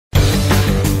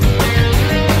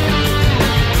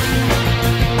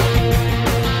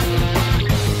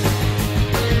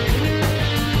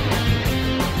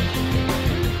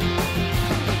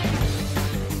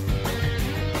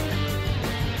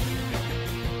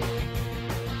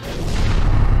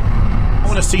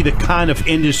to see the kind of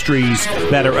industries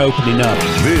that are opening up.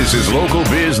 This is Local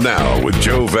Biz Now with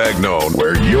Joe Vagnone,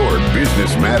 where your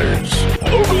business matters.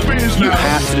 Local Biz Now. You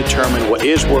have to determine what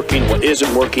is working, what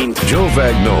isn't working. Joe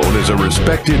Vagnone is a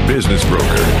respected business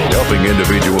broker, helping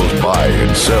individuals buy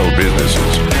and sell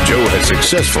businesses. Joe has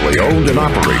successfully owned and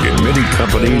operated many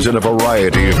companies in a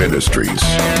variety of industries.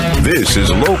 This is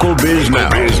Local Biz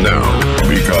Now.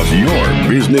 Because your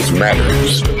business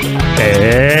matters.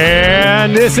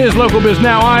 And this is Local Biz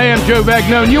Now. I am Joe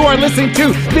Vagnone. You are listening to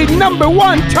the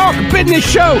 #1 talk business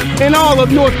show in all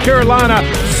of North Carolina.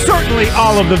 Certainly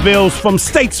all of the villes, from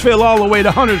Statesville all the way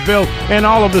to Huntersville and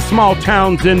all of the small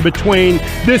towns in between.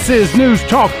 This is News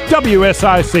Talk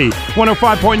WSIC,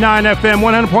 105.9 FM,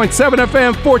 100.7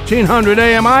 FM, 1400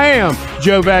 AM. I am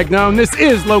Joe Vagnone. This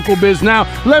is Local Biz Now.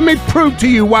 Let me prove to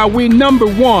you why we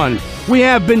 #1. We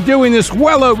have been doing this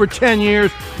well over 10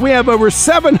 years. We have over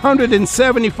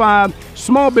 775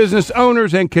 small business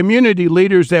owners and community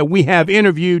leaders that we have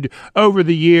interviewed over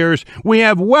the years. We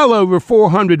have well over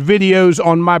 400 videos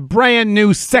on my brand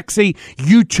new sexy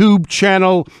YouTube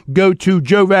channel. Go to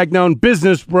Joe Vagnone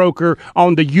Business Broker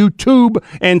on the YouTube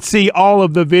and see all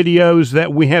of the videos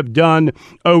that we have done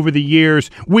over the years.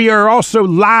 We are also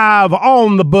live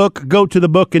on the book. Go to the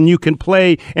book and you can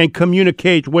play and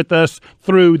communicate with us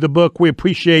through the book. We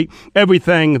appreciate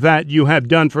everything that you have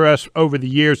done for us over the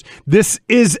years. This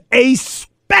is a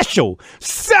special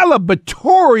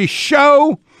celebratory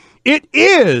show. It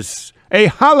is a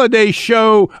holiday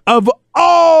show of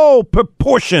all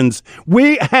proportions.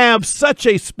 We have such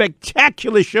a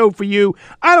spectacular show for you.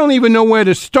 I don't even know where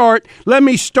to start. Let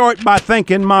me start by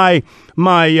thanking my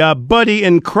buddy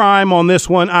in crime on this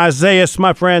one, Isaiah,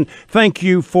 my friend. Thank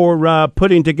you for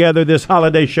putting together this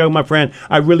holiday show, my friend.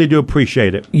 I really do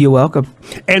appreciate it. You're welcome.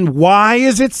 And why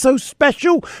is it so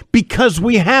special? Because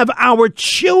we have our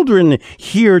children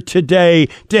here today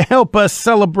to help us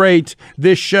celebrate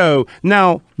this show.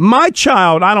 Now, my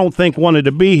child, I don't think wanted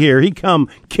to be here. He come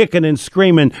kicking and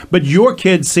screaming, but your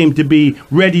kids seem to be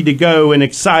ready to go and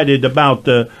excited about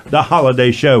the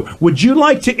holiday show. Would you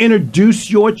like to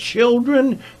introduce your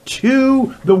children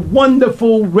to the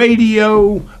wonderful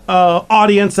radio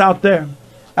audience out there?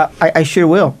 I sure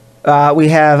will. We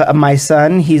have my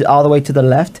son. He's all the way to the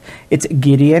left. It's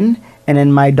Gideon. And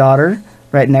then my daughter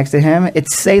right next to him,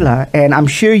 it's Selah. And I'm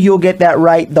sure you'll get that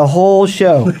right the whole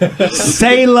show.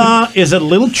 Selah is a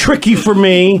little tricky for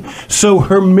me, so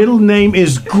her middle name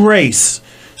is Grace.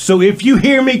 So if you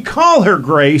hear me call her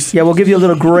Grace... Yeah, we'll give you a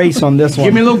little grace on this one.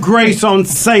 Give me a little grace on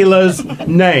Selah's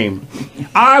name.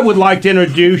 I would like to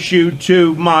introduce you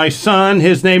to my son.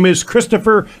 His name is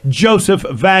Christopher Joseph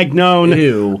Vagnone.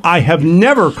 Ew. I have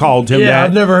never called him that. Yeah,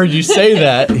 I've never heard you say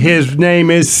that. His name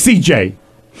is CJ.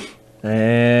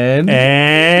 And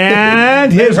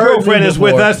his girlfriend is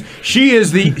with us.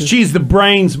 She's the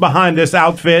brains behind this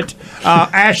outfit.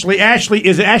 Ashley,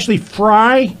 is it Ashley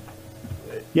Fry?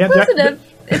 Yeah,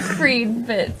 it's Freed,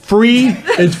 but Freed.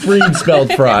 It's Freed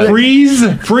spelled fried. Freeze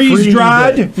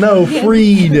dried. No,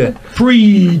 Freed.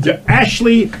 Freed.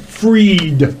 Ashley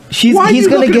Freed. Why are you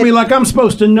looking at me like I'm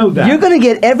supposed to know that? You're gonna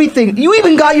get everything. You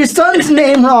even got your son's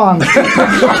name wrong.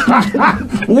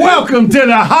 Welcome to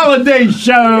the holiday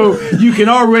show. You can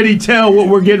already tell what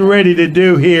we're getting ready to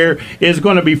do here is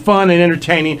going to be fun and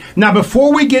entertaining. Now,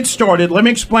 before we get started, let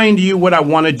me explain to you what I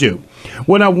want to do.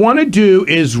 What I want to do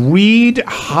is read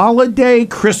holiday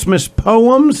Christmas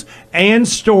poems and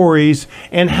stories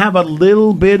and have a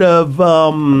little bit of,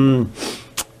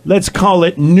 let's call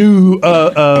it new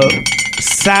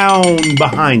sound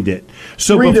behind it.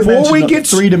 So before we get...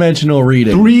 Three-dimensional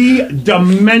reading.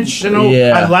 Three-dimensional.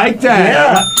 Yeah. I like that.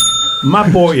 Yeah. My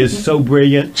boy is so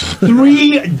brilliant.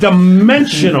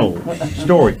 Three-dimensional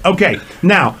story. Okay,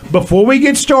 now, before we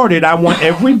get started, I want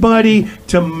everybody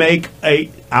to make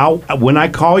when I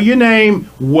call your name,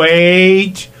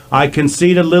 wait. I can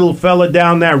see the little fella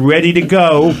down there ready to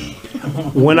go.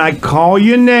 When I call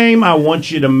your name, I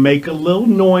want you to make a little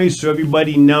noise so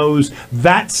everybody knows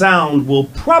that sound will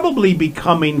probably be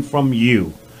coming from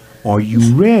you. Are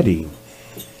you ready?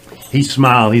 He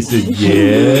smiled. He said,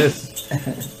 yes.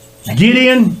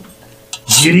 Gideon,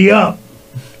 giddy up.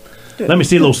 Let me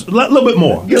see a little bit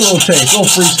more. Get a little taste, a little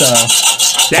freestyle.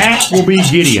 That will be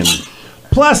Gideon.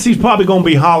 Plus, he's probably going to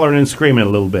be hollering and screaming a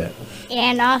little bit.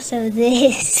 And also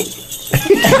this.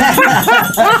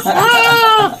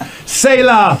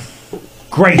 Selah,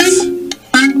 Grace.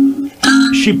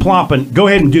 She plopping. Go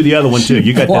ahead and do the other one, too.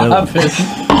 You got that other one.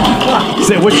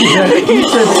 Say what she said. He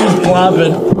said she's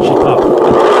plopping. She plopping.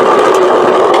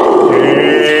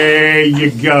 There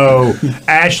you go.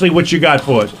 Ashley, what you got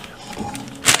for us?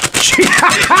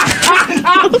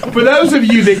 For those of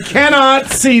you that cannot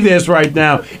see this right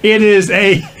now, it is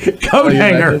a coat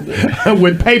hanger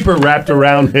with paper wrapped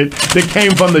around it that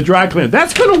came from the dry cleaner.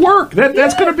 That's going to work.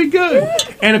 That's going to be good.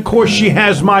 And, of course, she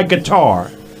has my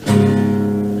guitar.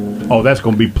 Oh, that's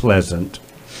going to be pleasant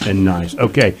and nice.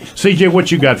 Okay. CJ, what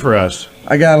you got for us?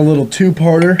 I got a little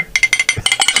two-parter.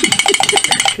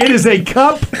 It is a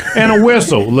cup and a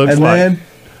whistle, looks And like. then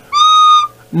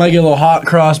might get a little hot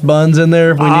cross buns in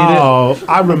there if we need it. Oh,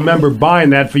 I remember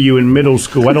buying that for you in middle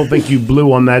school. I don't think you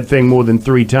blew on that thing more than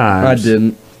 3 times. I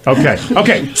didn't. Okay.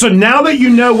 So now that you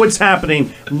know what's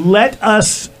happening, let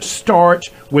us start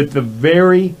with the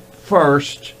very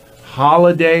first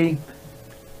holiday.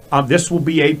 This will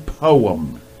be a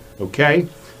poem, okay?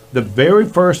 The very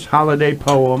first holiday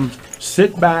poem.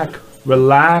 Sit back,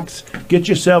 relax, get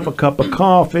yourself a cup of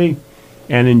coffee,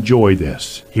 and enjoy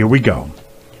this. Here we go.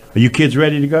 Are you kids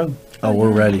ready to go? Oh,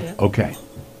 we're ready. Okay.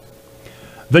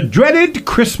 The dreaded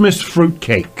Christmas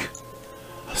fruitcake.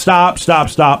 Stop.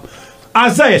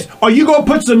 Isaiah, are you going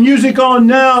to put some music on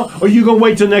now, or are you going to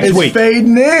wait till next It's week?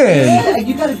 fading in. Yeah,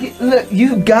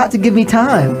 you got to give me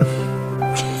time.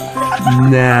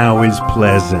 Now is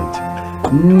pleasant.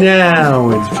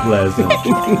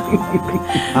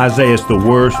 Isaiah's the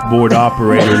worst board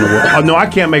operator in the world. Oh, no, I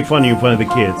can't make fun of you in front of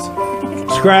the kids.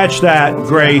 Scratch that,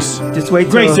 Grace. Just wait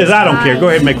till... Grace says, I don't care. Go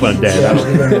ahead and make fun of Dad. I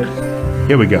don't care.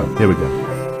 Here we go.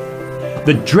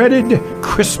 The dreaded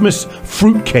Christmas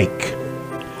fruitcake.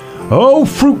 Oh,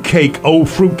 fruitcake,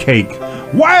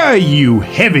 why are you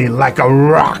heavy like a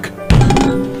rock?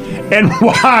 And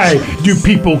why do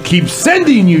people keep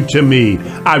sending you to me?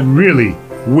 I really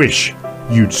wish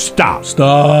you'd stop.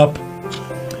 Stop.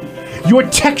 Your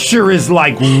texture is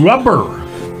like rubber,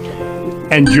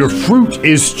 and your fruit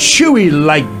is chewy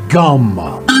like gum.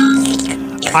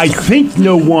 I think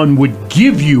no one would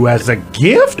give you as a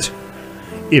gift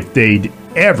if they'd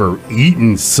ever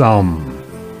eaten some.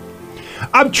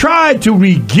 I've tried to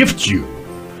re-gift you,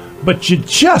 but you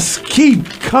just keep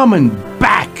coming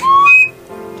back.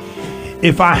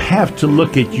 If I have to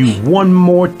look at you one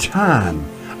more time,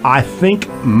 I think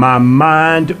my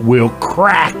mind will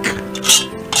crack.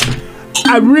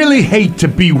 I really hate to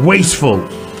be wasteful,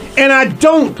 and I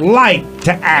don't like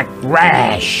to act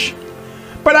rash,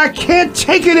 but I can't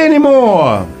take it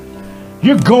anymore.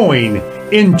 You're going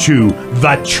into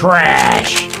the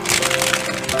trash.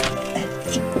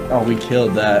 Oh, we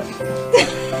killed that.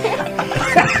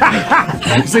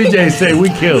 CJ say we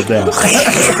killed that.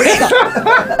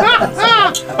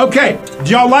 Okay,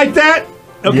 do y'all like that?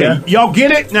 Okay, Yeah. Y'all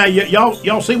get it? Now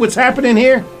y'all see what's happening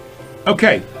here?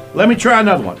 Okay, let me try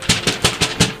another one.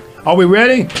 Are we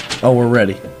ready? Oh, we're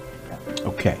ready.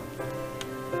 Okay.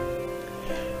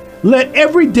 Let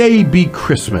every day be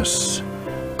Christmas.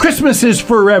 Christmas is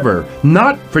forever,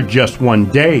 not for just one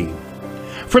day.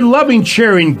 For loving,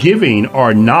 sharing, giving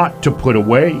are not to put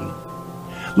away.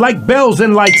 Like bells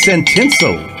and lights and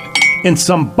tinsel in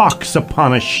some box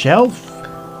upon a shelf.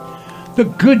 The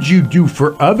good you do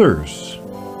for others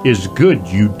is good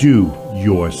you do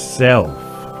yourself.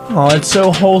 Oh, it's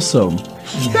so wholesome.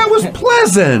 That was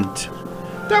pleasant.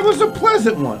 That was a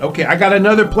pleasant one. Okay, I got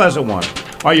another pleasant one.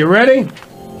 Are you ready?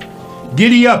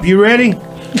 Giddy up, you ready?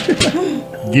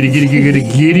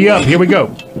 Giddy up. Here we go.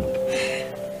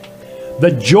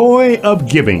 The joy of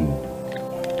giving.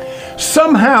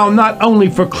 Somehow, not only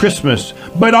for Christmas,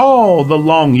 but all the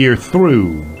long year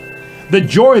through. The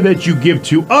joy that you give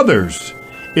to others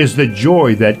is the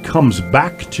joy that comes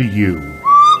back to you.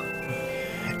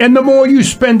 And the more you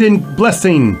spend in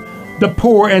blessing the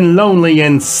poor and lonely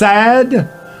and sad,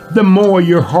 the more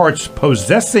your heart's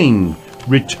possessing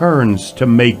returns to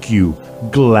make you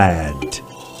glad.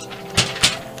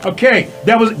 Okay,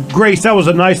 that was Grace. That was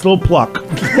a nice little pluck.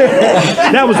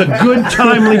 That was a good,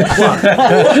 timely pluck.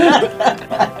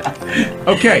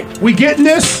 Okay, we getting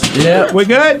this? Yeah. We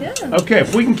good? Yeah. Okay,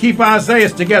 if we can keep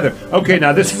Isaiah's together. Okay,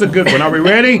 now this is a good one. Are we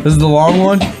ready? This is the long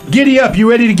one? Giddy up. You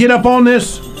ready to get up on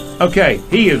this? Okay,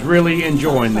 he is really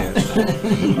enjoying this.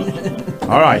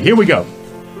 All right, here we go.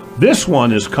 This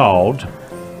one is called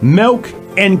Milk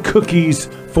and Cookies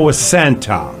for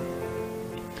Santa.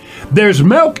 There's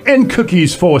milk and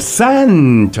cookies for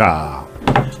Santa,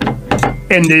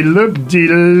 and they look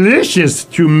delicious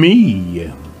to me.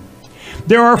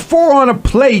 There are 4 on a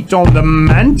plate on the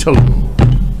mantle,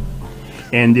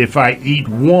 and if I eat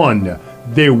one,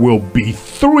 there will be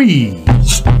 3.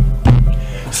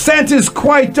 Santa's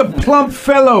quite a plump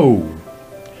fellow.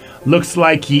 Looks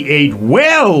like he ate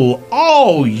well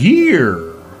all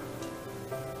year.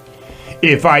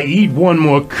 If I eat one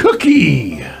more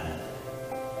cookie,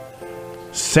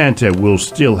 Santa will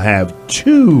still have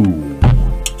 2.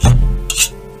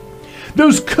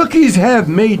 Those cookies have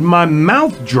made my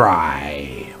mouth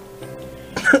dry.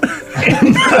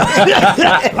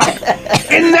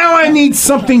 And now I need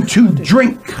something to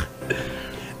drink.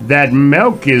 That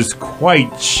milk is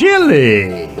quite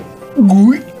chilly.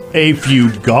 A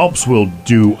few gulps will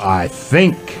do, I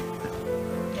think.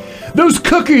 Those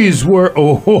cookies were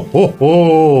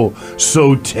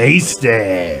so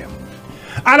tasty.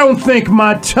 I don't think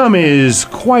my tummy is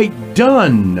quite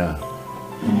done.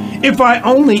 If I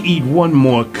only eat one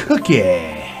more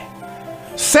cookie,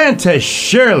 Santa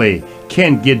surely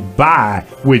can get by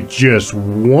with just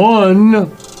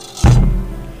one.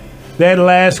 That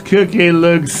last cookie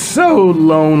looks so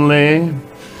lonely.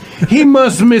 He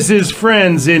must miss his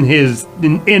friends in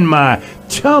my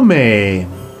tummy.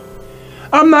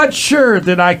 I'm not sure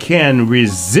that I can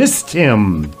resist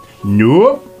him.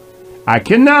 Nope, I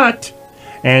cannot.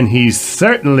 And he's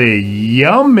certainly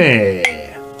yummy.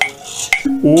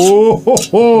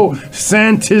 Oh,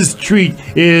 Santa's treat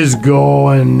is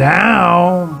going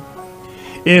now.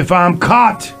 If I'm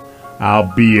caught,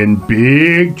 I'll be in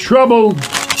big trouble.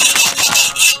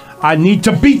 I need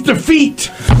to beat the feet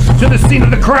to the scene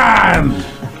of the crime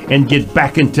and get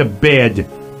back into bed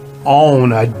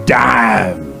on a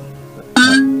dime.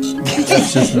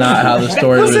 That's just not how the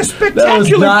story was. That was a spectacular That was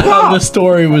not plop. how the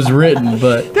story was written,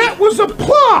 but That was a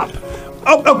plop.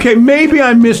 Oh, okay, maybe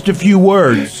I missed a few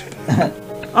words.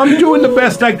 I'm doing the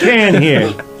best I can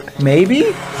here.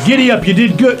 Maybe? Giddy up, you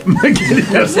did good. Maybe.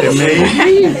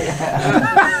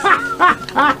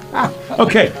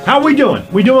 Okay, how we doing?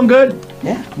 We doing good?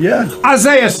 yeah.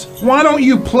 Isaiah, why don't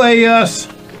you play us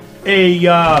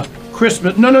a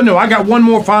Christmas? No. I got one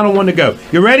more final one to go.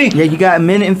 You ready? Yeah, you got a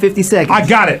minute and 50 seconds. I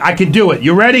got it. I can do it.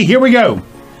 You ready? Here we go.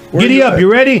 Giddy up.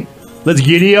 You ready? Let's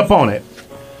giddy up on it.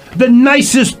 The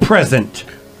nicest present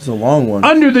It's a long one.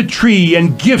 under the tree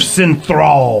and gifts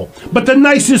enthrall, but the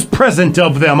nicest present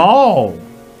of them all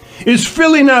is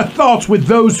filling our thoughts with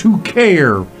those who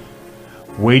care,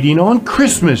 waiting on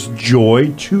Christmas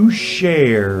joy to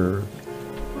share.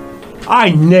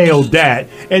 I nailed that,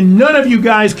 and none of you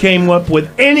guys came up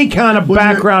with any kind of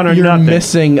background or You're nothing.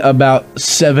 missing about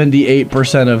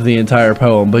 78% of the entire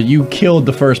poem, but you killed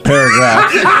the first paragraph.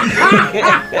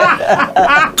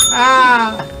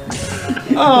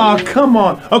 Oh, come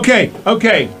on. Okay.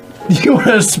 You want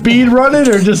to speed run it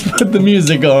or just put the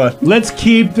music on? Let's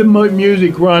keep the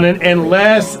music running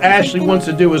unless Ashley wants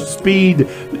to do a speed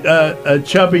a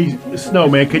chubby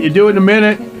snowman. Can you do it in a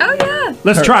minute? Oh, yeah.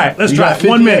 Let's try it. Let's You try got it.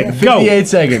 1 minute. 58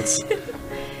 seconds.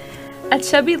 A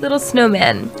chubby little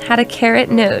snowman had a carrot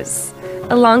nose.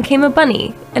 Along came a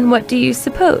bunny, and what do you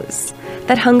suppose?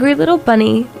 That hungry little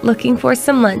bunny, looking for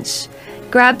some lunch,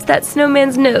 grabbed that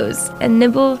snowman's nose and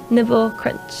nibble, nibble,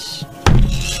 crunch.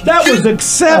 That was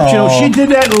exceptional. Aw. She did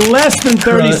that in less than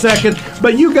 30 Crunch. seconds,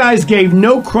 but you guys gave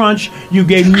no crunch. You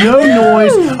gave no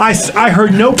noise. I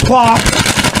heard no plop.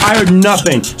 I heard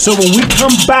nothing. So when we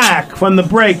come back from the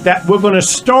break, that we're going to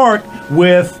start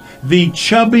with the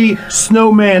chubby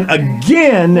snowman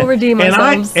again. We'll redeem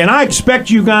ourselves. And I expect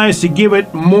you guys to give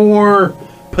it more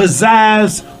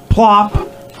pizzazz,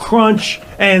 plop, crunch,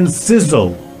 and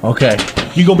sizzle. Okay.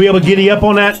 You gonna be able to giddy up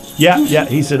on that? Yeah.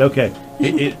 He said, okay.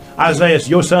 Isaiah,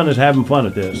 your son is having fun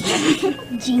at this.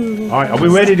 All right, are we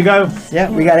ready to go?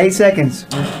 Yeah, we got 8 seconds.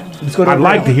 Let's go to I'd the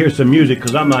like break. to hear some music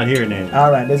because I'm not hearing it.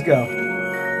 All right, let's go.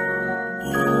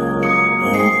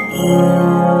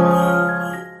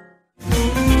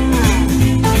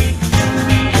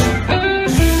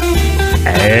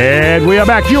 And we are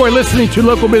back. You are listening to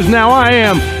Local Biz Now. I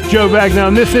am Joe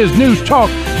Vagnone. This is News Talk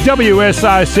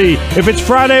WSIC. If it's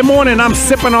Friday morning, I'm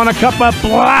sipping on a cup of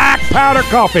black powder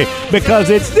coffee because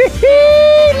it's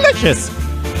delicious.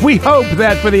 We hope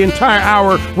that for the entire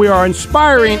hour, we are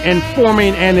inspiring,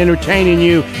 informing, and entertaining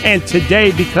you. And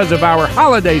today, because of our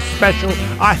holiday special,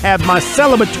 I have my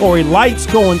celebratory lights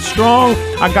going strong.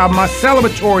 I got my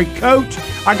celebratory coat.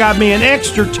 I got me an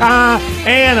extra tie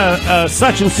and a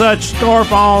such and such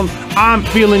scarf on. I'm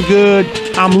feeling good.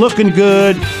 I'm looking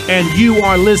good. And you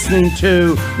are listening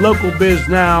to Local Biz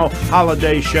Now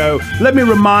Holiday Show. Let me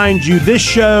remind you, this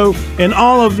show and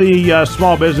all of the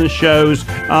small business shows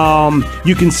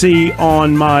you can see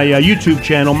on my YouTube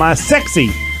channel, my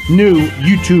sexy new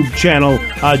YouTube channel,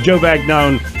 Joe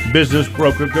Vagnone, Business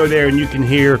Broker. Go there and you can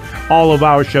hear all of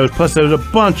our shows. Plus, there's a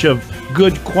bunch of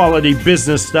good quality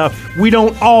business stuff. We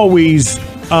don't always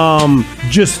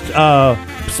just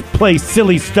play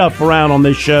silly stuff around on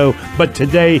this show, but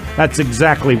today that's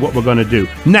exactly what we're going to do.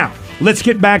 Now, let's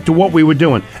get back to what we were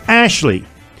doing. Ashley,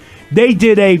 they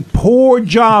did a poor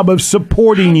job of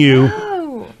supporting you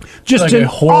just Like an a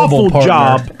horrible awful partner.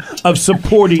 job of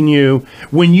supporting you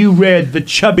when you read The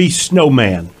Chubby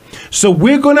Snowman. So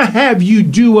we're going to have you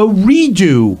do a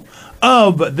redo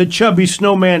of The Chubby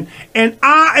Snowman, and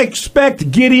I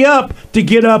expect Giddy Up to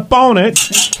get up on it.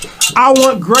 I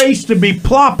want Grace to be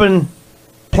plopping,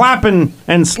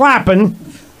 and slapping,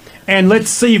 and let's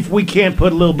see if we can't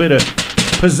put a little bit of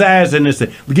pizzazz in this.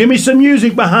 Give me some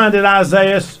music behind it,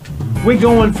 Isaiah. We're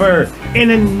going for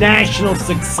international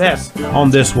success on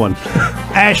this one.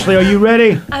 Ashley, are you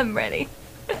ready? I'm ready.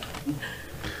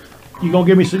 You gonna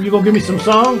give me some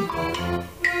song?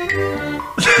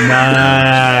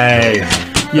 Nice.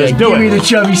 Yes, do Give me it. the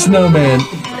chubby snowman.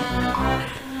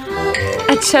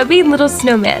 A chubby little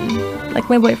snowman, like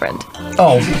my boyfriend.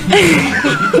 Oh,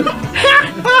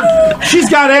 She's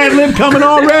got ad lib coming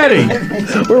already.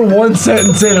 we're one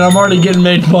sentence in and I'm already getting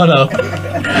made fun of.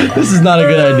 This is not a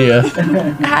good idea.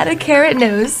 Had a carrot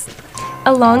nose.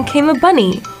 Along came a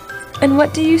bunny. And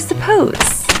what do you suppose?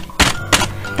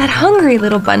 That hungry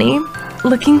little bunny,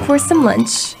 looking for some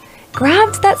lunch,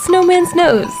 grabbed that snowman's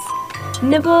nose.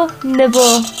 Nibble,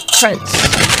 nibble, crunch.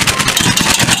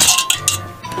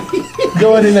 The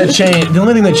only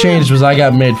thing that changed was I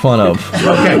got made fun of.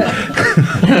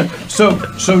 Okay.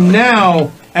 So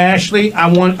now, Ashley, I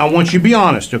want you to be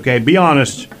honest, okay? Be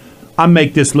honest. I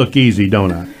make this look easy,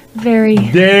 don't I? Very.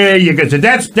 There you go. So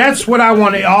that's what I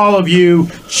want all of you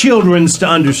childrens to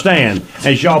understand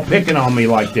as y'all picking on me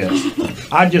like this.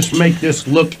 I just make this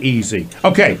look easy.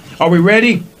 Okay, are we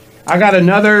ready? I got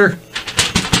another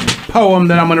poem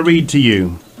that I'm going to read to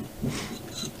you.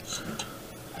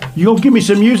 You gonna give me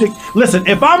some music? Listen,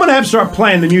 if I'm gonna have to start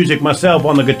playing the music myself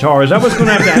on the guitar, is that what's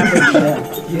gonna have to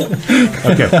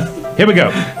happen? Okay, here we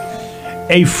go.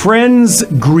 A friend's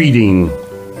greeting.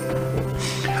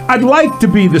 I'd like to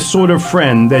be the sort of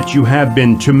friend that you have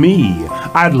been to me.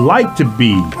 I'd like to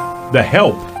be the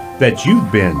help that you've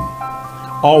been.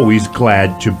 Always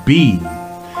glad to be.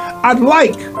 I'd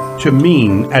like to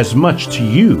mean as much to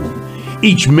you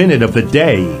each minute of the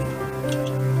day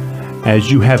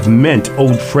as you have meant,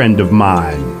 old friend of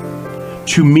mine,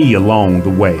 to me along the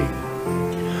way.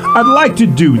 I'd like to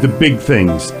do the big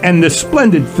things and the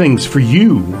splendid things for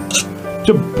you,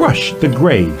 to brush the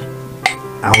gray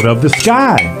out of the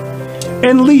sky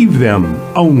and leave them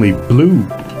only blue.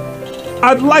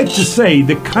 I'd like to say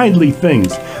the kindly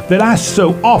things that I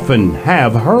so often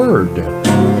have heard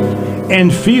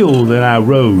and feel that I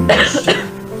rose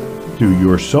through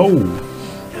your soul,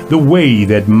 the way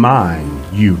that mine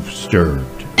you've stirred.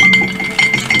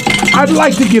 I'd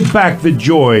like to give back the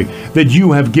joy that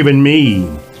you have given me,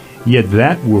 yet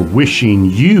that we're wishing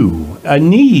you a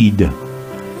need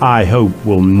I hope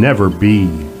will never be.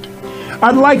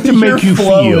 I'd like to make you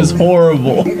flow feel is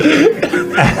horrible.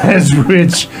 as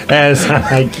rich as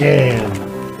I can.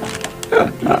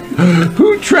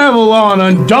 Who travel on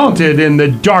undaunted in the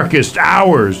darkest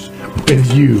hours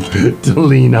with you to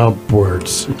lean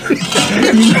upwards.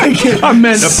 I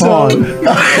meant upon.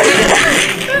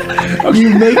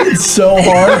 You make it so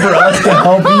hard for us to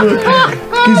help you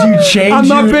because you change. I'm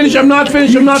not finished. I'm not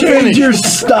finished. I'm not change finished. your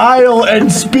style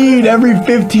and speed every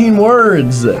 15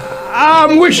 words.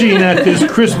 I'm wishing at this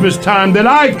Christmas time that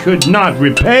I could not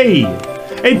repay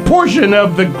a portion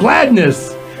of the gladness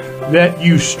that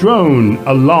you strown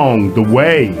along the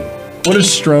way. What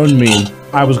does strown mean?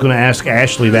 I was going to ask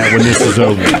Ashley that when this is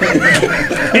over.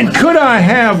 And could I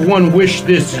have one wish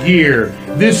this year?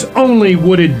 This only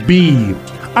would it be.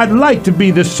 I'd like to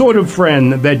be the sort of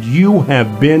friend that you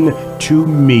have been to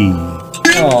me.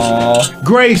 Aww.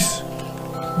 Grace,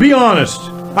 be honest.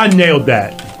 I nailed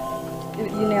that. You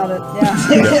nailed it, yeah.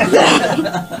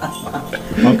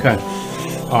 Okay.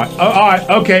 All right.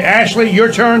 Okay, Ashley, your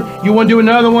turn. You want to do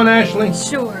another one, Ashley?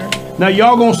 Sure. Now,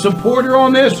 y'all going to support her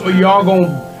on this, or y'all going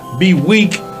to be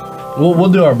weak?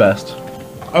 We'll do our best.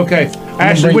 Okay.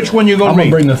 Ashley, which one you going to read?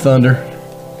 I'm going to bring the thunder.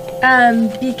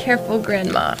 Be careful,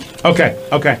 Grandma. Okay.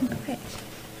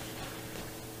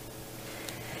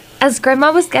 As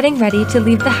Grandma was getting ready to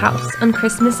leave the house on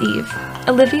Christmas Eve,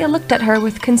 Olivia looked at her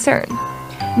with concern.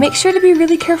 Make sure to be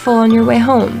really careful on your way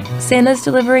home. Santa's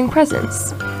delivering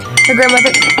presents. Her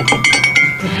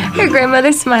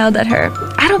grandmother smiled at her.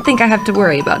 I don't think I have to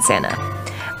worry about Santa.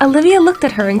 Olivia looked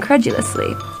at her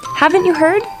incredulously. Haven't you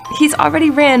heard? He's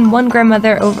already ran one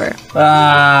grandmother over.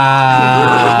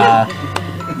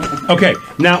 Okay,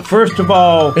 now, first of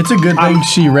all... It's a good thing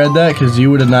she read that, because you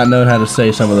would have not known how to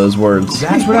say some of those words.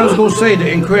 That's what I was going to say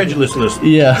to incredulous listeners.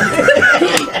 Yeah.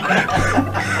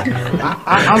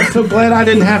 I'm so glad I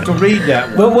didn't have to read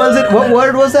that. What was it? What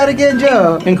word was that again,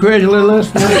 Joe?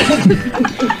 Incredulous listeners.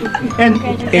 And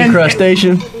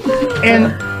Incrustation.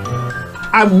 And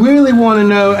I really want to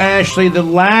know, Ashley, the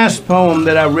last poem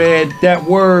that I read, that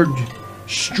word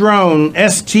strewn,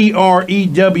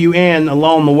 S-T-R-E-W-N,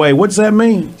 along the way. What's that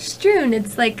mean? Strewn.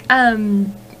 It's like, the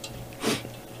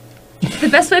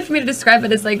best way for me to describe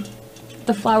it is like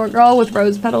the flower girl with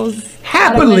rose petals.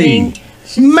 Happily,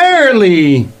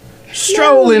 merrily,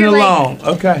 strolling along.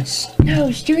 Okay.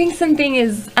 No, strewing something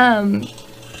is,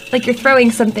 like you're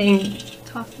throwing something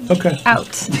out. Okay.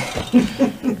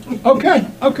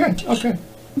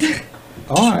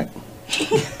 All right.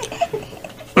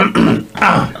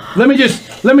 Let me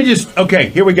just. Okay,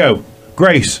 here we go.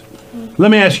 Grace,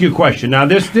 let me ask you a question. Now,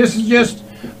 this is just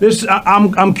this.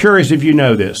 I'm curious if you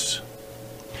know this.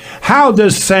 How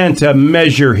does Santa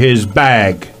measure his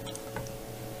bag?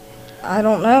 I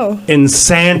don't know. In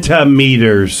Santa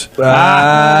meters.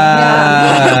 That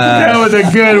was a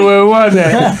good one, wasn't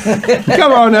it?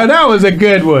 Come on now, that was a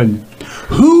good one.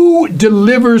 Who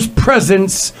delivers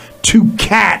presents to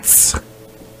cats?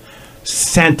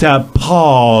 Santa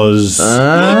Paws.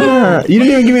 You didn't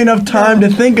even give me enough time to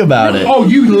think about it. Oh,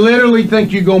 you literally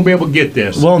think you're going to be able to get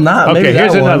this? Well, not. Okay, maybe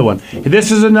here's that another one.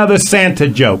 This is another Santa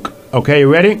joke. Okay,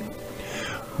 you ready?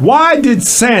 Why did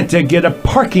Santa get a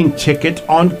parking ticket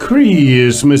on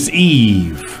Christmas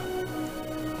Eve?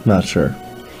 Not sure.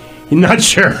 You're not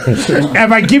sure.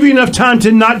 Have I give you enough time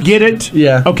to not get it?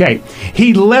 Yeah. Okay.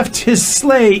 He left his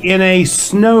sleigh in a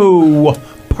snow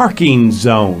parking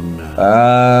zone.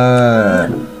 That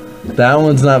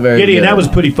one's not very Gideon, good. that was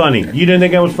pretty funny. You didn't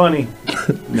think that was funny?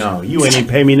 No, you ain't even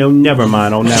pay me no never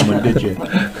mind on that one, did you?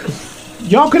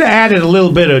 Y'all could have added a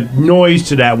little bit of noise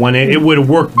to that one. It would have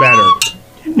worked better.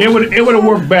 It would have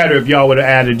worked better if y'all would have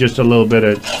added just a little bit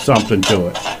of something to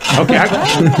it. Okay, I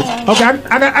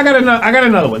got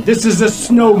another one. This is a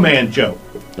snowman joke.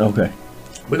 Okay.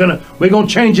 We're gonna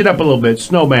change it up a little bit.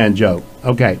 Snowman joke.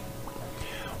 Okay.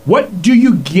 What do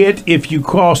you get if you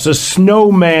cross a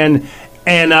snowman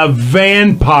and a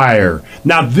vampire?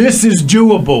 Now this is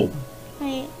doable.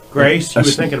 Wait. Grace, you were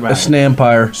thinking about a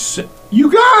snampire.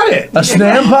 You got it. A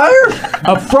snampire?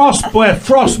 A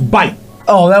frostbite.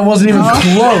 Oh, that wasn't even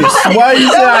close. Why you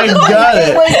say I got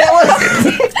it? Wait,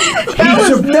 that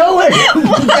was nowhere.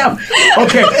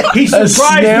 Okay, he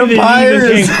surprised me that he even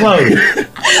came close.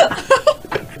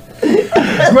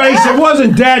 Grace, it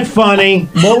wasn't that funny.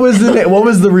 What was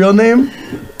the real name?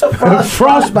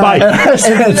 Frostbite.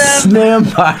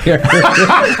 Snampire.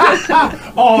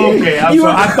 Oh, okay.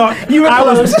 I thought you were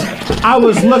close. I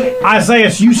was looking.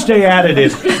 Isaiah, you stay out of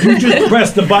this. You just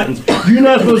press the buttons. You're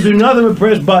not supposed to do nothing but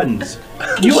press buttons.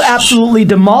 You absolutely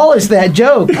demolished that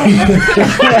joke.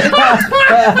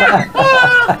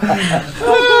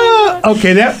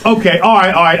 Okay. All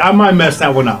right. I might mess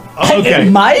that one up. Okay.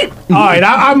 It might? All right.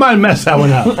 I might mess that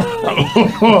one up.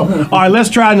 All right. Let's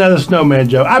try another snowman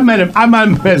joke. I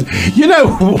might mess. You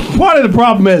know, part of the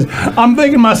problem is I'm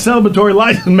thinking my celebratory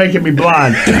license is making me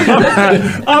blind.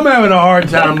 I'm having a hard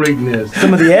time reading this.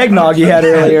 Some of the eggnog you had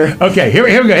earlier. Okay. Here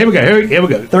we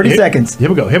go. 30 seconds. Here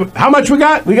we go. How much we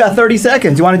got? We got 30 seconds.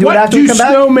 You want to do it after we come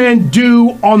back? What do snowmen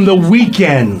do on the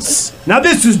weekends? Now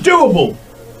this is doable.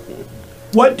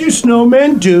 What do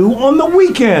snowmen do on the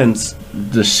weekends?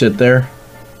 Just sit there.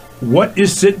 What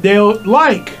is sit there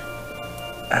like?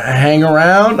 Hang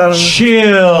around. I don't know.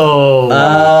 Chill.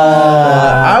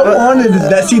 I wanted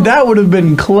that. See, that would have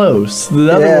been close. The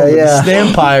other one, the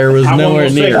Stampire, was nowhere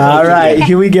near. All right,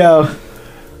 here we go.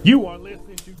 You are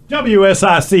listening to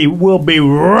WSIC. We'll be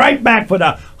right back for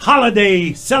the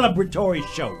holiday celebratory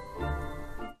show.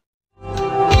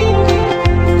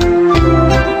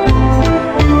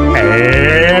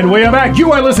 And we are back.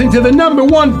 You are listening to the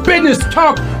 #1 business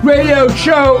talk radio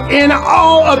show in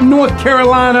all of North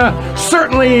Carolina,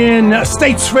 certainly in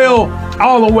Statesville,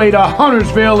 all the way to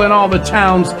Huntersville and all the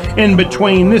towns in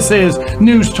between. This is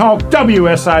News Talk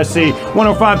WSIC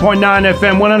 105.9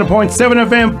 FM, 100.7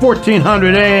 FM,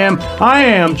 1400 AM. I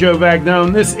am Joe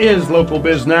Vagnone. This is Local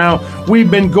Biz Now.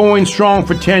 We've been going strong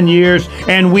for 10 years,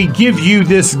 and we give you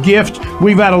this gift.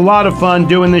 We've had a lot of fun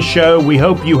doing this show. We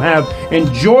hope you have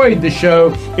enjoyed the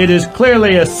show. It is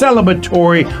clearly a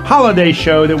celebratory holiday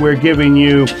show that we're giving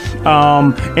you.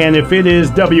 And if it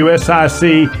is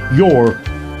WSIC, your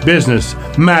business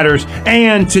matters,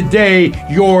 and today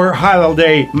your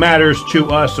holiday matters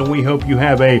to us, and we hope you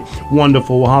have a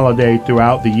wonderful holiday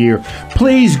throughout the year.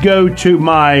 Please go to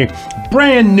my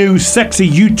brand new sexy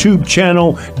YouTube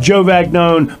channel, Joe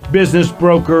Vagnone Business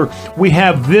Broker. We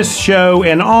have this show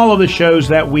and all of the shows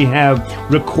that we have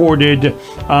recorded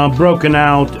broken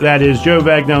out. That is Joe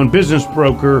Vagnone Business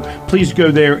Broker. Please go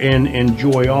there and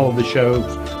enjoy all of the shows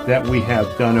that we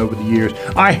have done over the years.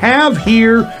 I have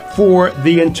here for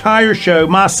the entire show.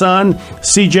 My son,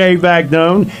 CJ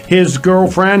Vagnone, his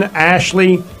girlfriend,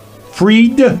 Ashley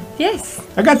Freed. Yes.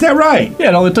 I got that right. Yeah,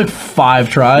 it only took 5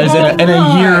 tries and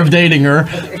a year of dating her.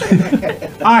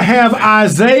 I have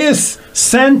Isaiah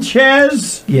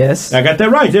Sanchez. Yes. I got that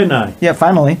right, didn't I? Yeah,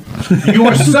 finally.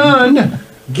 Your son,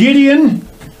 Gideon.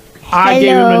 I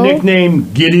gave him a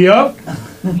nickname, Giddy Up.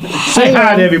 Say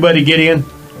hi to everybody, Gideon.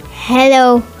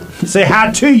 Hello. Say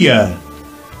hi to ya.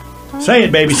 Say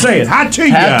it, baby. Say it. Hi to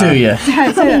ya. Have to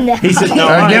you. He said, no,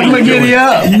 I Give him a ain't giddy doing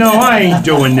up. No, I ain't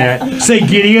doing that. Say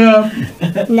giddy up.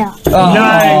 No. No,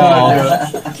 I ain't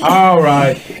gonna do it. All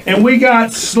right. And we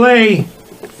got Slay.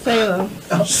 Selah.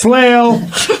 Slail.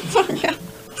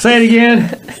 Say it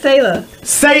again. Selah.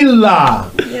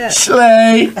 Selah. Yeah.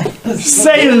 Slay.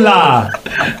 Selah.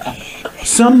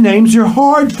 Some names are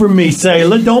hard for me,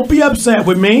 Selah. Don't be upset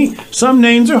with me. Some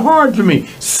names are hard for me.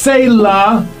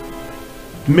 Selah.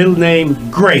 Middle name,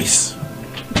 Grace.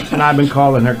 And I've been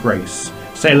calling her Grace.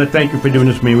 Selah, thank you for doing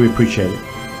this for me. We appreciate it.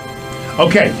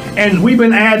 Okay, and we've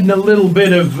been adding a little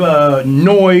bit of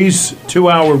noise to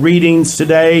our readings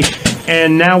today.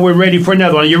 And now we're ready for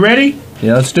another one. Are you ready?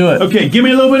 Yeah, let's do it. Okay, give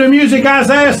me a little bit of music,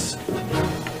 Isaiah.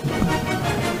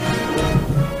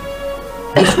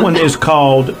 This one is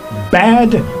called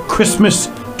Bad Christmas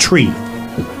Tree.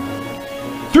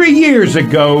 3 years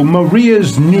ago,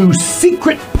 Maria's new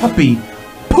secret puppy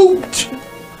pooped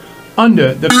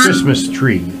under the Christmas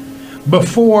tree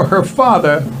before her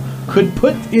father could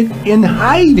put it in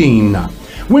hiding.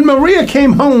 When Maria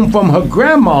came home from her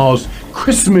grandma's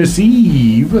Christmas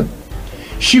Eve,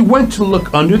 she went to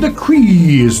look under the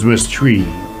Christmas tree.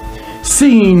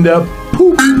 Seeing the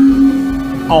poop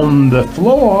on the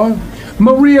floor,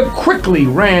 Maria quickly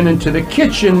ran into the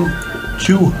kitchen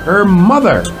to her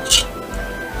mother.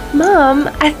 Mom,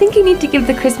 I think you need to give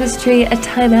the Christmas tree a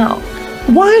timeout.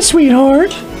 Why,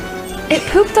 sweetheart? It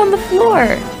pooped on the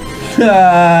floor.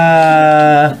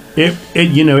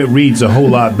 It reads a whole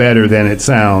lot better than it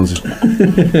sounds.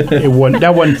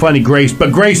 That wasn't funny, Grace.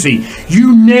 But Gracie,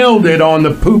 you nailed it on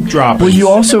the poop droppers. Well, you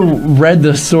also read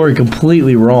the story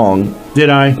completely wrong. Did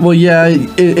I? Well, yeah,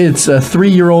 it's a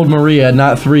 3-year-old Maria,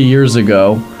 not 3 years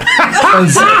ago.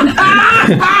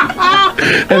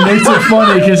 It makes it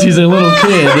funny because he's a little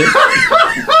kid.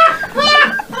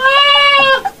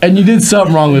 And you did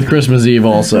something wrong with Christmas Eve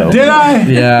also. Did I?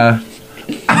 Yeah.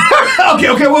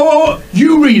 Okay, whoa.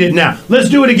 You read it now. Let's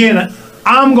do it again.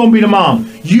 I'm going to be the mom.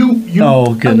 You.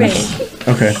 Oh, goodness.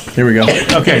 Okay, here we go.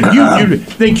 Okay, you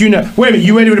think you know. Wait a minute,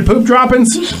 you ready with the poop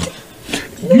droppings?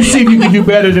 You see if you can do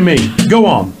better than me. Go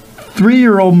on.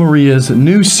 3-year-old Maria's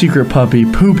new secret puppy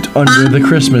pooped under the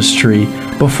Christmas tree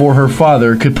before her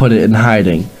father could put it in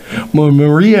hiding. When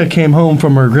Maria came home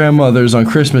from her grandmother's on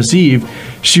Christmas Eve,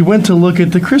 she went to look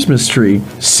at the Christmas tree,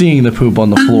 seeing the poop on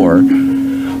the floor.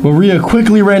 Maria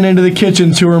quickly ran into the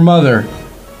kitchen to her mother.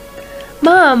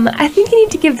 Mom, I think you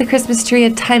need to give the Christmas tree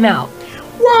a timeout.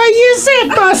 Why is it,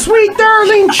 my sweet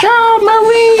darling child,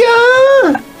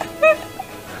 Maria?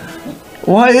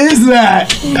 Why is that?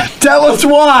 Tell us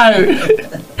why.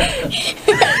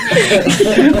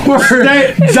 We're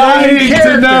dying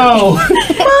to know.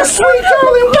 My sweet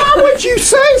darling, why would you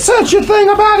say such a thing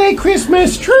about a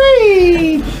Christmas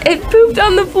tree? It pooped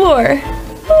on the floor.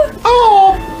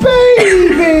 Oh,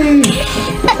 baby!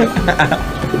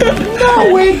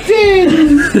 No, it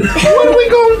didn't. What are we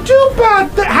going to do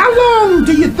about that? How long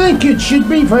do you think it should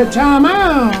be for a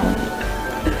timeout?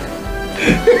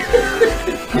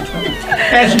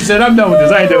 As she said, I'm done with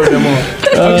this. I ain't doing it no more.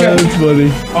 Okay. That's funny.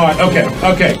 All right,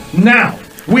 okay. Now,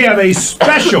 we have a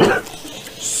special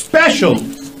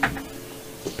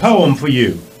poem for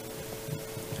you.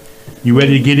 You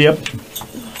ready to get up?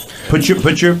 Put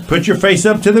your face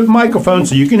up to the microphone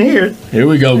so you can hear it. Here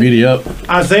we go, giddy up.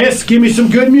 Isaiah, give me some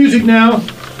good music now.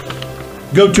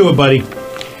 Go to it, buddy.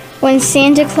 When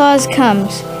Santa Claus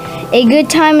comes, a good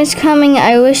time is coming.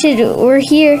 I wish it were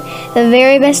here, the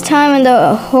very best time in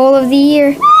the whole of the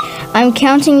year. I'm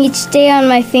counting each day on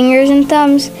my fingers and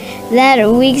thumbs, that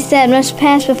weeks that must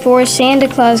pass before Santa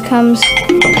Claus comes.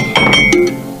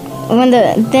 When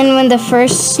the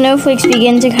first snowflakes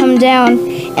begin to come down,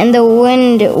 and the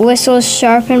wind whistles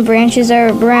sharp and branches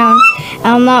are brown,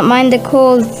 I'll not mind the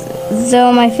cold,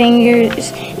 though my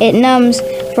fingers it numbs,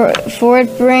 for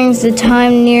it brings the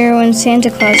time near when Santa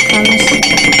Claus comes.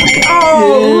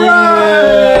 All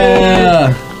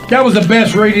right! That was the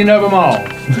best reading of them all.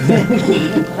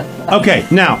 Okay,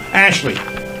 now, Ashley,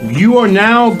 you are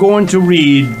now going to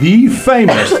read the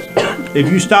famous... If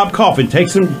you stop coughing,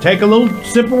 take a little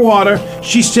sip of water.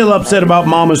 She's still upset about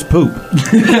Mama's poop.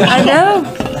 I know.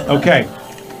 Okay.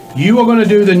 You are going to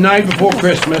do The Night Before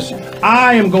Christmas.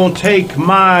 I am going to take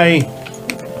my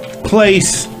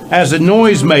place as a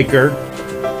noisemaker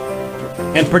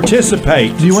and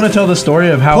participate. Do you want to tell the story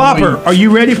of how Plopper, are you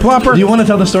ready, Plopper? Do you want to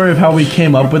tell the story of how we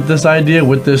came up with this idea,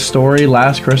 with this story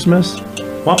last Christmas?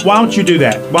 Why don't you do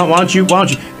that? Why don't you?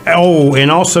 Oh,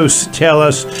 and also tell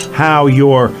us how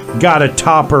your got a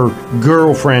topper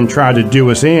girlfriend tried to do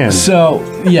us in. So,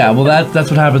 yeah, well, that's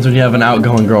what happens when you have an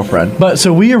outgoing girlfriend. But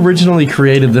so we originally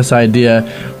created this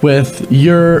idea with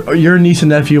your niece and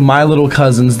nephew, my little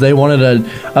cousins. They wanted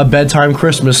a bedtime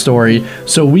Christmas story.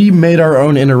 So we made our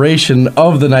own iteration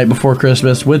of The Night Before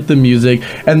Christmas with the music.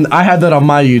 And I had that on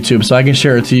my YouTube, so I can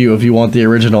share it to you if you want the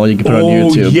original. You can put it on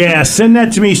YouTube. Oh, yeah. Send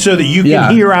that to me so that you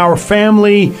can hear our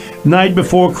family Night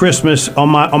Before Christmas on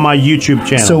my YouTube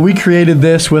channel. So we created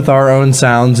this with our own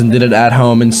sounds and did it at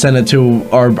home and sent it to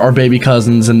our baby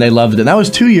cousins, and they loved it. That was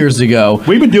 2 years ago.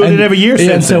 We've been doing it every year since.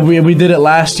 And so we did it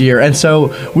last year. And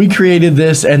so we created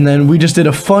this, and then we just did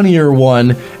a funnier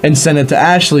one and sent it to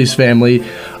Ashley's family.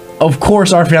 Of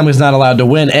course, our family's not allowed to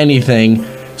win anything.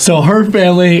 So her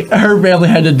family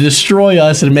had to destroy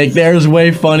us and make theirs way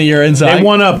funnier. And so they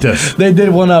one-upped us. They did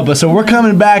one-up us. So we're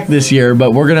coming back this year,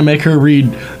 but we're gonna make her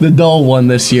read the dull one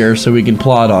this year so we can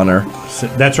plot on her.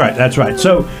 That's right. That's right.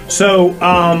 So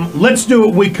let's do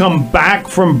it. We come back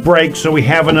from break, so we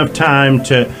have enough time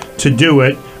to do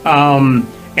it.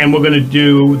 And we're gonna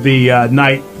do the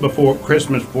Night Before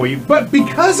Christmas for you. But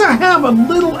because I have a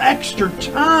little extra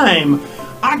time,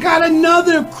 I got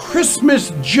another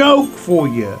Christmas joke for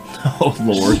you. Oh,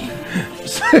 Lord.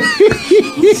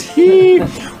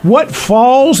 What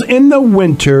falls in the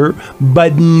winter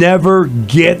but never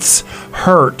gets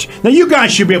hurt? Now, you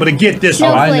guys should be able to get this.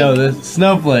 Oh, I know this.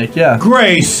 Snowflake, yeah.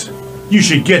 Grace, you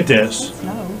should get this.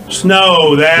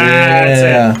 Snow,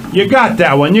 that's it. You got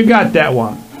that one. You got that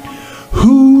one.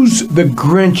 Who's the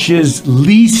Grinch's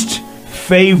least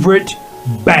favorite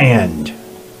band?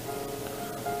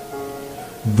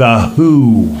 The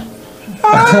Who.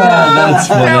 That's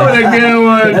funny. That was a good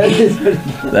one.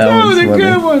 That was a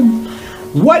good one.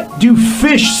 What do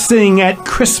fish sing at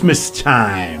Christmas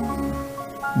time?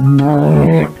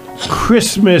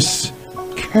 Christmas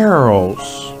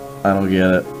carols. I don't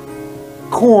get it.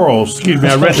 Corals. Excuse me,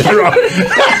 I read that wrong.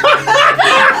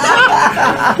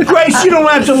 Grace, you don't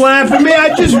have to laugh at me.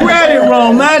 I just read it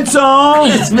wrong. That's all.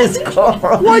 It's Miss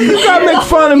Coral. Why you gotta make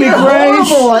fun of me, Grace?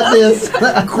 Horrible at this.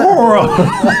 Coral.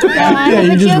 Yeah,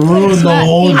 you just ruined the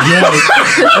whole joke.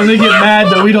 And they get mad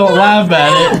that we don't laugh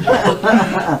at it.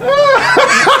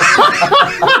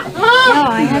 No,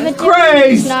 I have a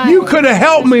Grace, you could have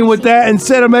helped me with that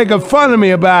instead of making fun of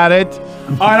me about it.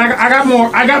 All right, I got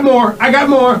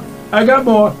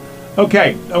more.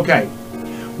 Okay.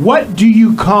 What do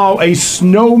you call a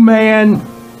snowman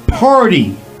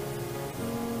party?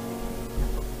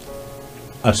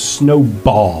 A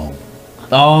snowball.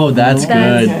 Oh, that's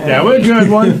good. That was a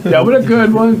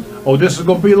good one. Oh, this is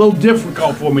going to be a little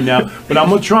difficult for me now, but I'm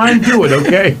going to try and do it,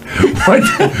 okay?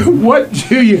 What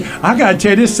do you... I got to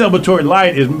tell you, this celebratory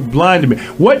light is blinding me.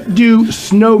 What do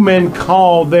snowmen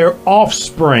call their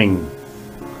offspring?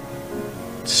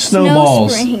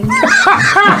 Snowballs.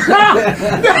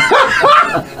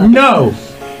 No.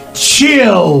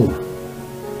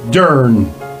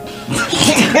 Children.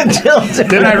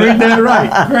 Did I read that right,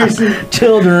 Gracie?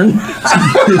 Children.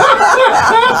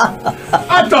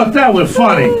 I thought that was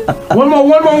funny. One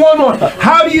more.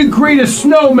 How do you greet a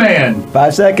snowman?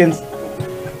 5 seconds.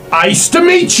 Nice to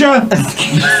meet ya.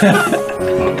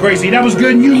 Gracie, that was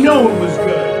good, and you know it was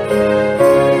good.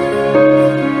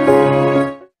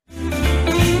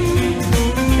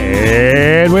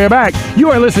 And we're back. You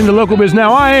are listening to Local Biz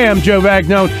Now. I am Joe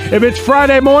Vagnone. If it's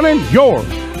Friday morning, your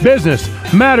business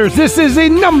matters. This is the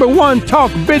 #1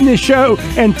 talk business show,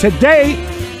 and today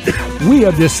we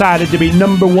have decided to be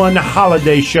 #1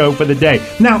 holiday show for the day.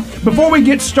 Now, before we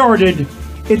get started,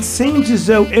 it seems as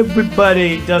though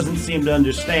everybody doesn't seem to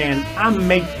understand. I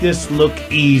make this look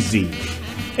easy.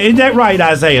 Isn't that right,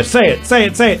 Isaiah? Say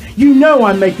it. You know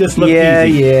I make this look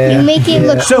easy. Yeah. You make it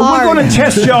look hard. So we're going to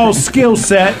test y'all's skill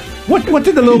set. What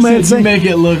did the little man say? Make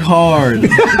it look hard.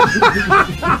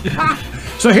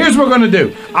 So here's what we're going to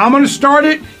do. I'm going to start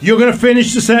it. You're going to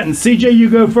finish the sentence. CJ, you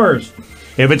go first.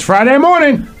 If it's Friday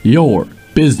morning. Your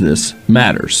business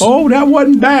matters. Oh, that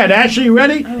wasn't bad. Ashley, you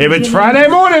ready? If it's Friday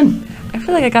morning. I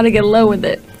feel like I gotta get low with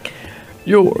it.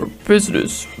 Your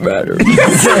business matters.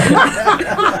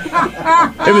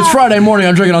 If it's Friday morning,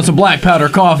 I'm drinking on some black powder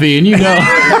coffee, and you know,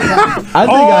 I think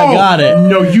I got it.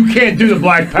 No, you can't do the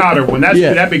black powder one.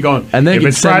 That'd be gone. And then if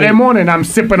it's Friday morning, I'm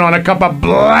sipping on a cup of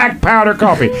black powder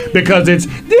coffee because it's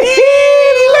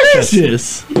delicious.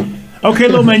 Delicious. Okay,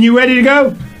 little man, you ready to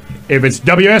go? If it's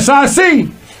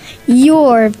WSIC.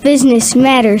 Your business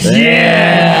matters.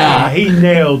 Yeah, he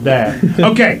nailed that.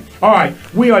 Okay, all right.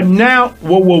 We are now.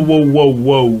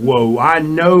 Whoa. I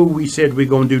know we said we're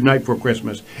going to do Night Before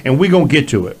Christmas, and we're going to get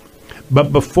to it.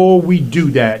 But before we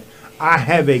do that, I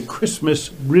have a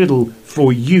Christmas riddle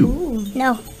for you. Ooh,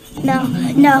 no.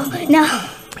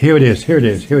 Here it is.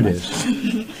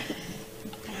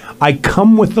 I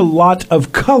come with a lot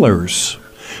of colors,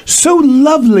 so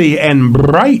lovely and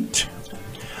bright.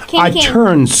 I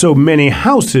turn so many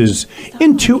houses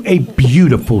into a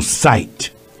beautiful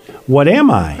sight. What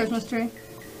am I? Christmas tree.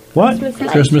 What?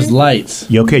 Christmas lights.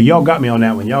 Okay, y'all got me on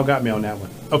that one.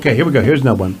 Okay, here we go. Here's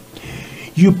another one.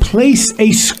 You place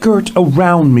a skirt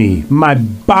around me, my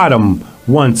bottom,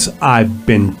 once I've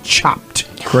been chopped.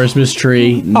 Christmas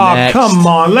tree. Oh, next. come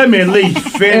on. Let me at least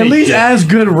finish. At least ask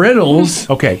good riddles.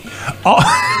 Okay.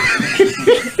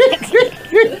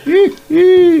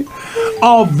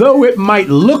 Although it might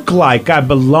look like I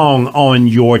belong on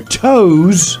your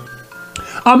toes,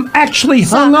 I'm actually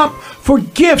hung up for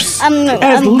gifts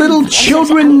as little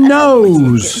children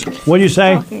knows. What do you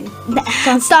say?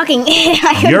 Stocking.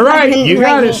 You're right. You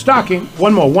got it. Stocking.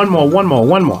 One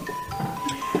more.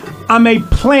 I'm a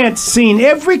plant seen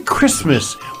every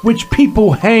Christmas, which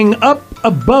people hang up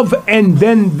above, and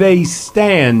then they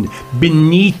stand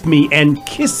beneath me and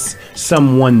kiss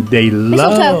someone they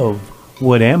love.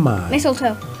 What am I?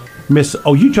 Mistletoe.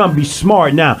 Oh, you trying to be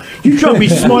smart now. You trying to be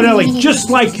smart, Ellie, just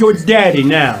like your daddy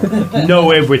now.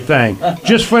 Know everything.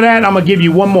 Just for that, I'm going to give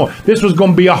you one more. This was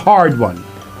going to be a hard one.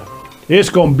 This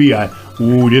going to be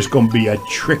a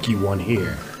tricky one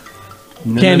here.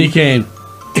 Candy cane.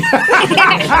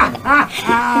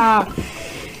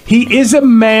 He is a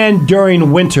man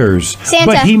during winters.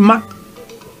 Santa.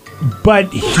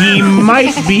 But he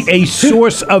might be a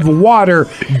source of water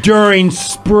during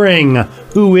spring.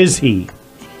 Who is he?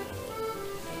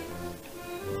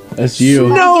 That's you.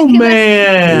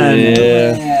 Snowman.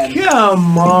 Yeah.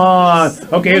 Come on.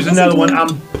 Okay, here's another one.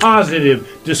 I'm positive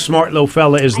this smart little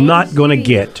fella is not going to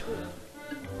get.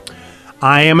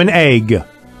 I am an egg,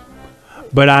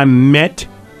 but I'm meant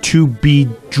to be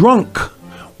drunk.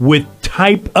 What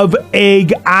type of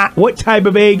egg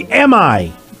am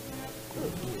I?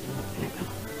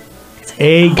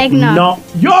 Eggnog. No.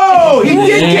 Yo, he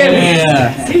did get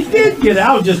it. He did get it.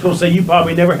 I was just going to say you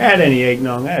probably never had any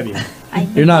eggnog, have you?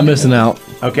 You're not missing out.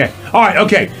 Okay. All right.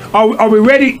 Okay. Are we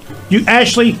ready? You,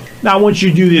 Ashley, now I want you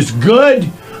to do this good.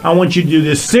 I want you to do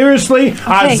this seriously.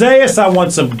 Okay. Isaiah, I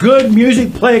want some good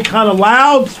music. Play it kind of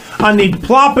loud. I need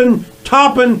plopping,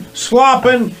 topping,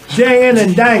 slopping, danging,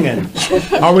 and danging.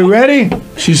 Are we ready?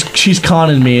 She's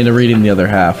conning me into reading the other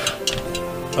half.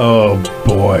 Oh,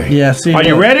 boy. Yeah, see. Are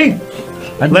you ready?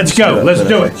 Let's go. Let's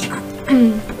do it.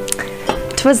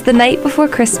 'Twas the night before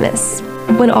Christmas,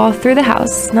 when all through the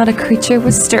house not a creature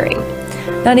was stirring,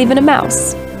 not even a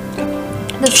mouse.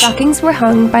 The stockings were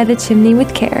hung by the chimney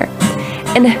with care,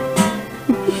 and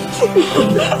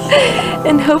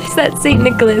in hopes that St.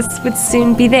 Nicholas would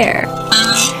soon be there.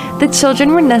 The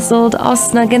children were nestled all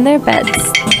snug in their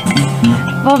beds,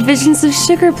 while visions of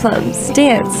sugar plums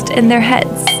danced in their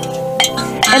heads.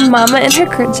 And Mama in her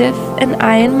kerchief, and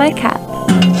I in my cap,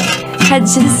 had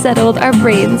just settled our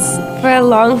brains for a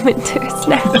long winter's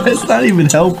nap. That's not even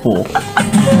helpful.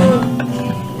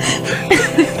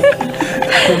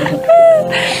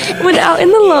 When out in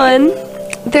the lawn,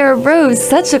 there arose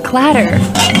such a clatter.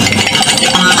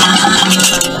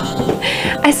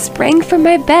 I sprang from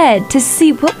my bed to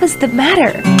see what was the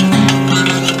matter.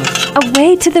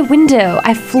 Away to the window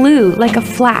I flew like a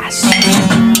flash,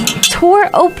 tore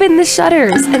open the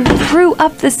shutters and threw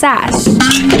up the sash.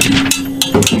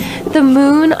 The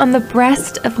moon on the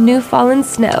breast of new fallen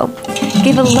snow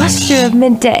gave a lustre of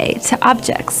midday to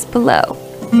objects below.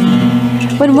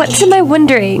 When what to my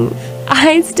wondering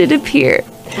eyes did appear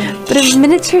but a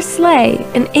miniature sleigh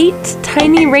and 8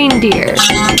 tiny reindeer,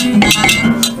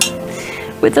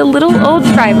 with a little old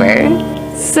driver,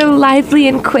 so lively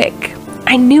and quick,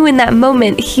 I knew in that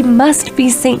moment he must be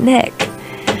Saint Nick.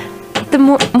 The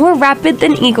more rapid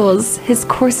than eagles, his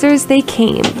coursers they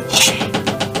came,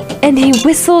 and he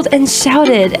whistled and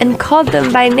shouted and called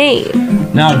them by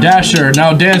name. Now Dasher,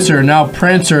 now Dancer, now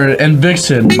Prancer and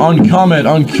Vixen, on Comet,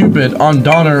 on Cupid, on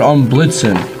Donner, on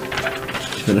Blitzen.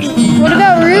 What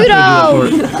about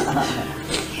Rudolph?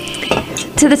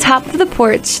 To the top of the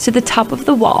porch, to the top of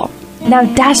the wall. Now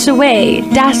dash away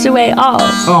all.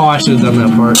 Oh, I should have done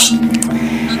that part.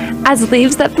 As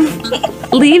leaves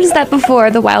that before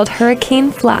the wild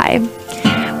hurricane fly,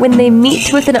 when they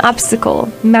meet with an obstacle,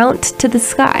 mount to the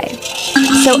sky.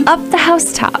 So up the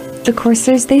housetop, the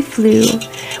coursers they flew,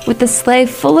 with the sleigh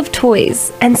full of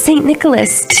toys, and St.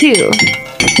 Nicholas, too.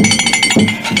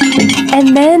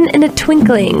 And then, in a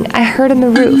twinkling, I heard on the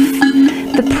roof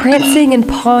the prancing and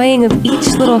pawing of each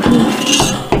little hoof.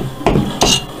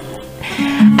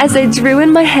 As I drew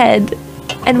in my head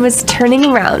and was turning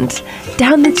around,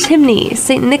 down the chimney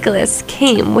St. Nicholas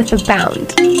came with a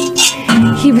bound.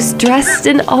 He was dressed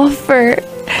in all fur,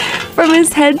 from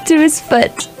his head to his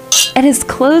foot, and his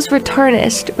clothes were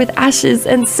tarnished with ashes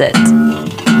and soot.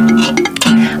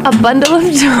 A bundle of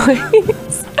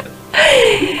toys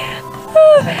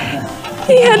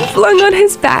he had flung on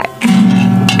his back,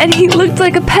 and he looked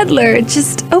like a peddler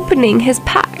just opening his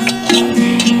pack.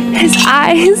 His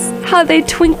eyes, how they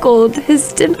twinkled,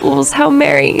 his dimples, how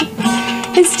merry.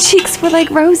 His cheeks were like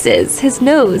roses, his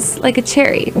nose like a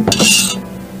cherry.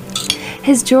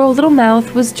 His droll little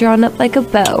mouth was drawn up like a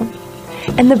bow,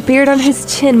 and the beard on his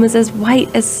chin was as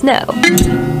white as snow.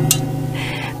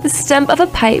 The stump of a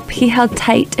pipe he held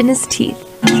tight in his teeth,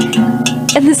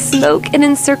 and the smoke it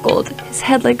encircled his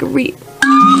head like a wreath.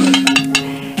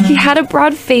 He had a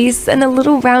broad face and a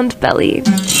little round belly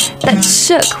that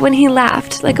shook when he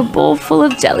laughed like a bowl full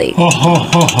of jelly. He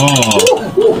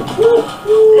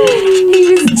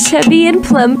was chubby and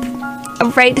plump, a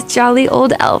right jolly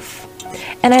old elf,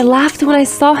 and I laughed when I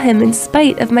saw him in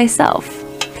spite of myself.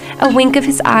 A wink of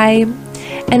his eye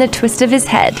and a twist of his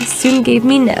head soon gave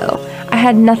me know I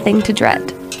had nothing to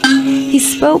dread. He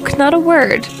spoke not a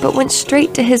word, but went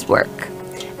straight to his work,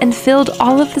 and filled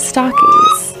all of the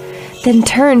stockings, then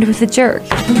turned with a jerk,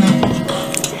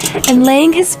 and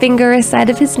laying his finger aside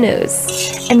of his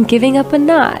nose, and giving up a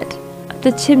nod, up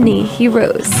the chimney he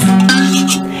rose.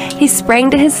 He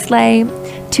sprang to his sleigh,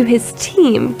 to his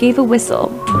team gave a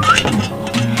whistle,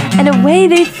 and away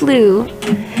they flew,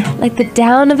 like the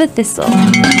down of a thistle.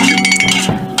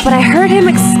 But I heard him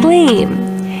exclaim,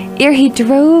 ere he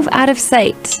drove out of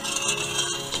sight,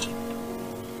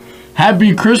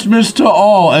 Happy Christmas to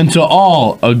all, and to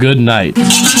all a good night.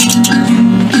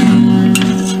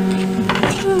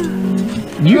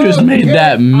 You just made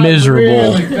that miserable.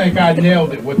 I really think I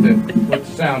nailed it with the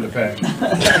sound effect.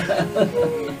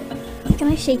 Can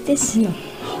I shake this?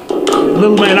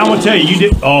 Little man, I want to tell you, you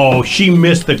did. Oh, she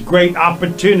missed the great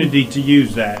opportunity to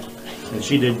use that, and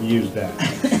she didn't use that.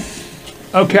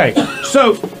 Okay,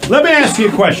 so let me ask you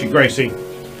a question, Gracie.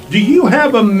 Do you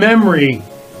have a memory?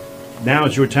 Now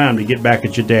is your time to get back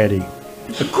at your daddy.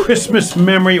 A Christmas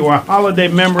memory or a holiday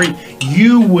memory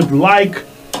you would like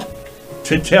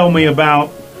to tell me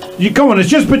about? You come on, it's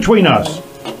just between us.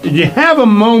 Did you have a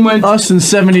moment? Us and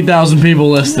 70,000 people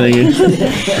listening.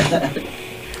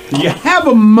 Do you have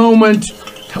a moment?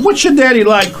 What's your daddy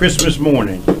like Christmas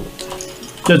morning?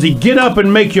 Does he get up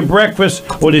and make you breakfast,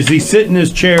 or does he sit in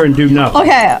his chair and do nothing?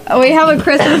 Okay, we have a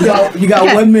Christmas. You got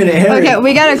Okay. 1 minute. Hurry. Okay,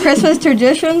 we got a Christmas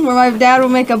tradition where my dad will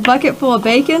make a bucket full of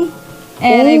bacon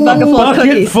and a bucket full of Bucket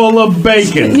cookies. full of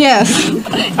bacon. Yes,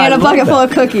 and a bucket full of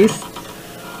cookies.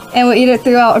 And we'll eat it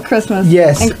throughout Christmas.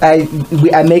 Yes, And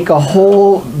I make a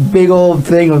whole big old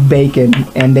thing of bacon,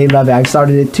 and they love it. I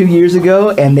started it 2 years ago,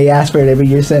 and they ask for it every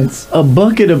year since. A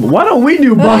bucket of. Why don't we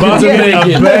do buckets of Bucket of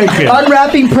bacon? bacon.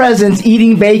 Unwrapping presents,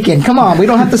 eating bacon. Come on, we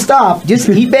don't have to stop. Just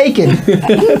eat bacon.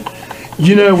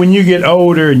 You know, when you get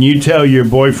older and you tell your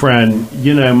boyfriend,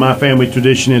 you know, my family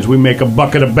tradition is we make a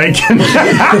bucket of bacon.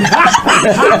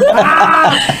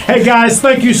 Hey, guys,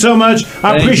 thank you so much.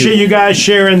 I appreciate you guys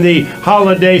sharing the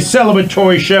holiday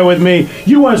celebratory show with me.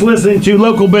 You was listening to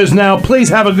Local Biz Now. Please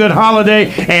have a good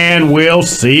holiday, and we'll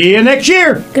see you next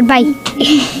year. Goodbye.